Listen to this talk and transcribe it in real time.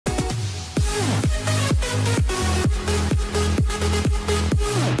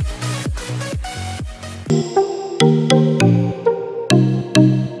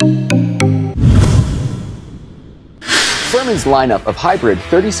Furman's lineup of hybrid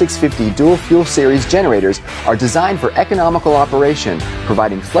 3650 dual fuel series generators are designed for economical operation,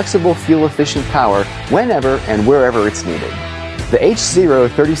 providing flexible fuel-efficient power whenever and wherever it's needed. The H0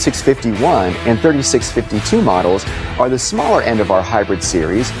 3651 and 3652 models are the smaller end of our hybrid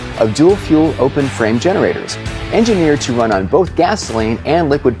series of dual-fuel open-frame generators, engineered to run on both gasoline and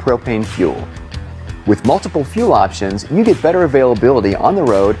liquid propane fuel. With multiple fuel options, you get better availability on the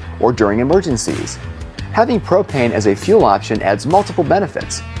road or during emergencies. Having propane as a fuel option adds multiple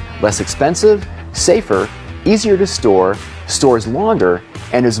benefits: less expensive, safer, easier to store, stores longer,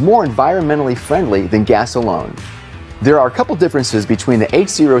 and is more environmentally friendly than gas alone. There are a couple differences between the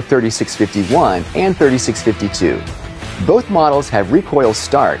H0 3651 and 3652. Both models have recoil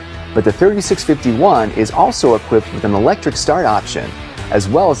start, but the 3651 is also equipped with an electric start option, as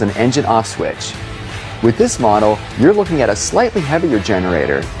well as an engine off switch. With this model, you're looking at a slightly heavier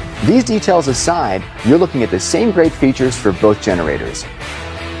generator. These details aside, you're looking at the same great features for both generators.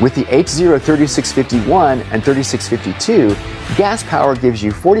 With the H0 3651 and 3652, gas power gives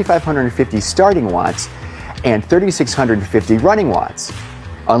you 4,550 starting watts and 3,650 running watts.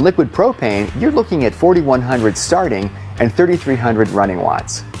 On liquid propane, you're looking at 4,100 starting and 3,300 running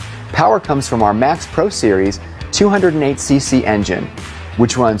watts. Power comes from our Max Pro Series 208cc engine,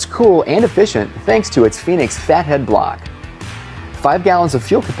 which runs cool and efficient thanks to its Phoenix fathead block. 5 gallons of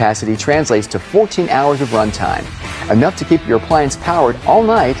fuel capacity translates to 14 hours of runtime, enough to keep your appliance powered all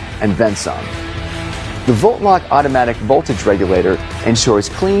night and then some. The Volt-Lock automatic voltage regulator ensures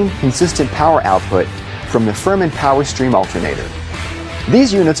clean, consistent power output from the Furman Power Stream alternator.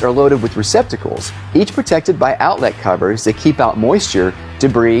 These units are loaded with receptacles, each protected by outlet covers that keep out moisture,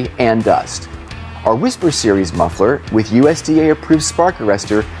 debris, and dust. Our Whisper Series muffler with USDA-approved spark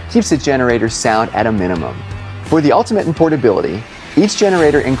arrestor keeps the generator's sound at a minimum. For the ultimate in portability, each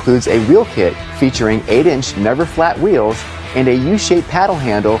generator includes a wheel kit featuring 8-inch never flat wheels and a U-shaped paddle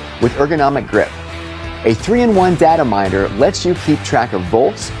handle with ergonomic grip. A 3-in-1 data miner lets you keep track of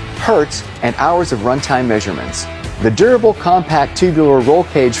volts, hertz, and hours of runtime measurements. The durable, compact, tubular roll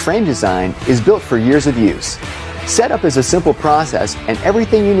cage frame design is built for years of use. Setup is a simple process, and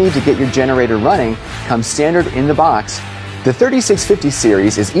everything you need to get your generator running comes standard in the box. The 3650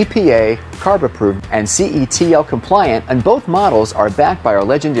 series is EPA, CARB approved, and CETL compliant, and both models are backed by our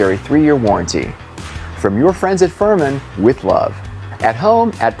legendary 3-year warranty. From your friends at Furman, with love. At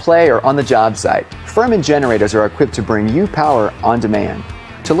home, at play, or on the job site, Furman generators are equipped to bring you power on demand.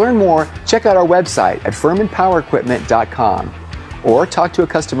 To learn more, check out our website at furmanpowerequipment.com or talk to a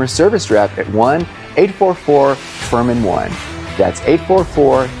customer service rep at 1-844-FURMAN1. That's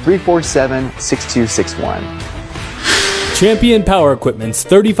 844-347-6261. Champion Power Equipment's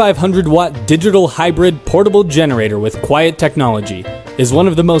 3,500-watt digital hybrid portable generator with quiet technology is one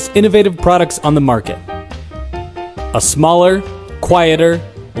of the most innovative products on the market. A smaller, quieter,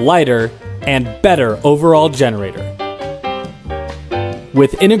 lighter, and better overall generator.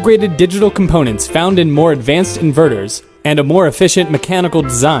 With integrated digital components found in more advanced inverters and a more efficient mechanical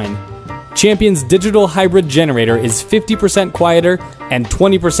design, Champion's digital hybrid generator is 50% quieter and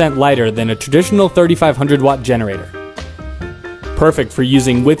 20% lighter than a traditional 3,500-watt generator. Perfect for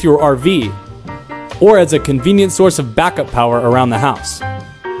using with your RV or as a convenient source of backup power around the house.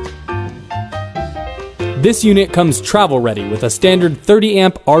 This unit comes travel ready with a standard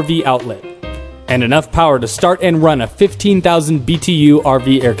 30-amp RV outlet and enough power to start and run a 15,000 BTU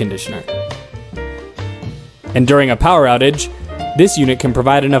RV air conditioner. And during a power outage, this unit can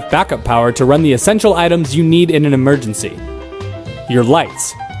provide enough backup power to run the essential items you need in an emergency. Your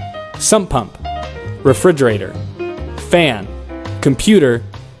lights, sump pump, refrigerator, fan, computer,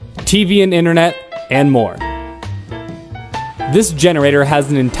 TV and internet, and more. This generator has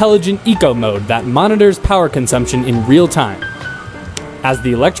an intelligent eco mode that monitors power consumption in real time. As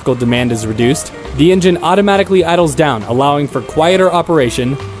the electrical demand is reduced, the engine automatically idles down, allowing for quieter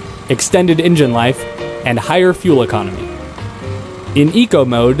operation, extended engine life, and higher fuel economy. In eco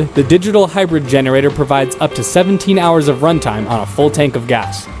mode, the digital hybrid generator provides up to 17 hours of runtime on a full tank of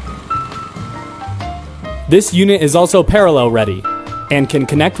gas. This unit is also parallel ready and can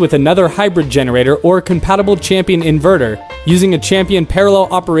connect with another hybrid generator or compatible Champion inverter using a Champion parallel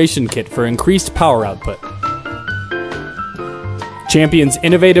operation kit for increased power output. Champion's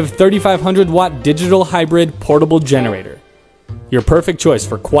innovative 3,500-watt digital hybrid portable generator. Your perfect choice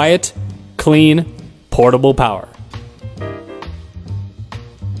for quiet, clean, portable power.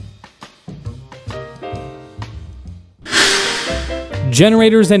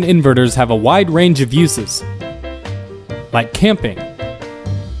 Generators and inverters have a wide range of uses, like camping,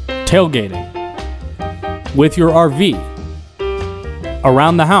 tailgating, with your RV,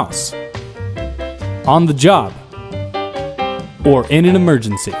 around the house, on the job, or in an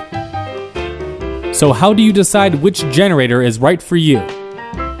emergency. So how do you decide which generator is right for you?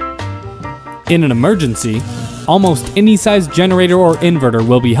 In an emergency, almost any size generator or inverter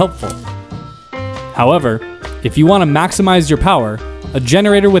will be helpful. However, if you want to maximize your power, a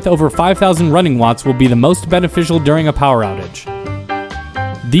generator with over 5,000 running watts will be the most beneficial during a power outage.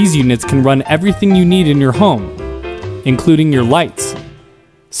 These units can run everything you need in your home, including your lights,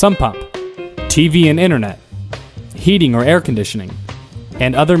 sump pump, TV and internet, heating or air conditioning,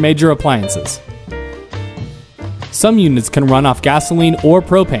 and other major appliances. Some units can run off gasoline or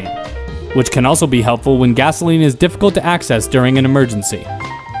propane, which can also be helpful when gasoline is difficult to access during an emergency.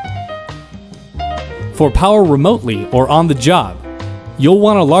 For power remotely or on the job, you'll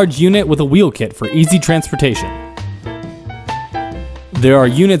want a large unit with a wheel kit for easy transportation. There are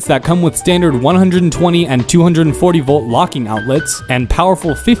units that come with standard 120 and 240 volt locking outlets and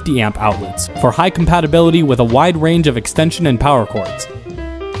powerful 50 amp outlets for high compatibility with a wide range of extension and power cords.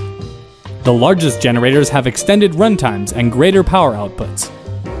 The largest generators have extended runtimes and greater power outputs,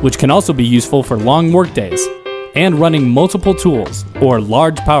 which can also be useful for long workdays and running multiple tools or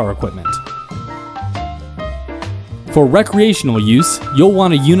large power equipment. For recreational use, you'll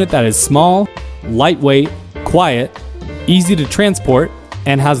want a unit that is small, lightweight, quiet, easy to transport,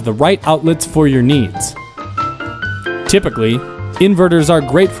 and has the right outlets for your needs. Typically, inverters are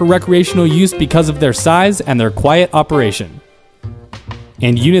great for recreational use because of their size and their quiet operation.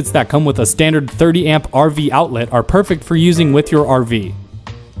 And units that come with a standard 30 amp RV outlet are perfect for using with your RV.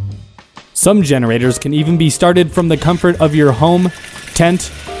 Some generators can even be started from the comfort of your home,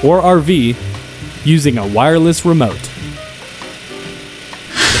 tent, or RV using a wireless remote.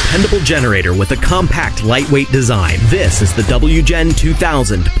 Dependable generator with a compact, lightweight design. This is the WGen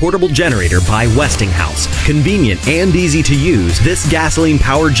 2000 portable generator by Westinghouse. Convenient and easy to use, this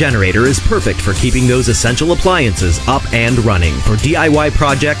gasoline-powered generator is perfect for keeping those essential appliances up and running for DIY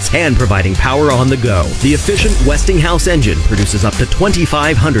projects and providing power on the go. The efficient Westinghouse engine produces up to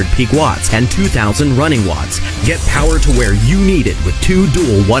 2,500 peak watts and 2,000 running watts. Get power to where you need it with two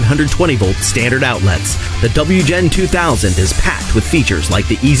dual 120-volt standard outlets. The WGen 2000 is packed with features like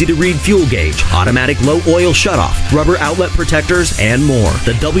the easy-to-read fuel gauge, automatic low-oil shutoff, rubber outlet protectors, and more.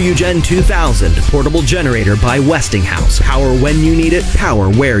 The WGen 2000 portable generator by Westinghouse. Power when you need it, power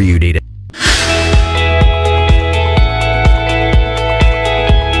where you need it.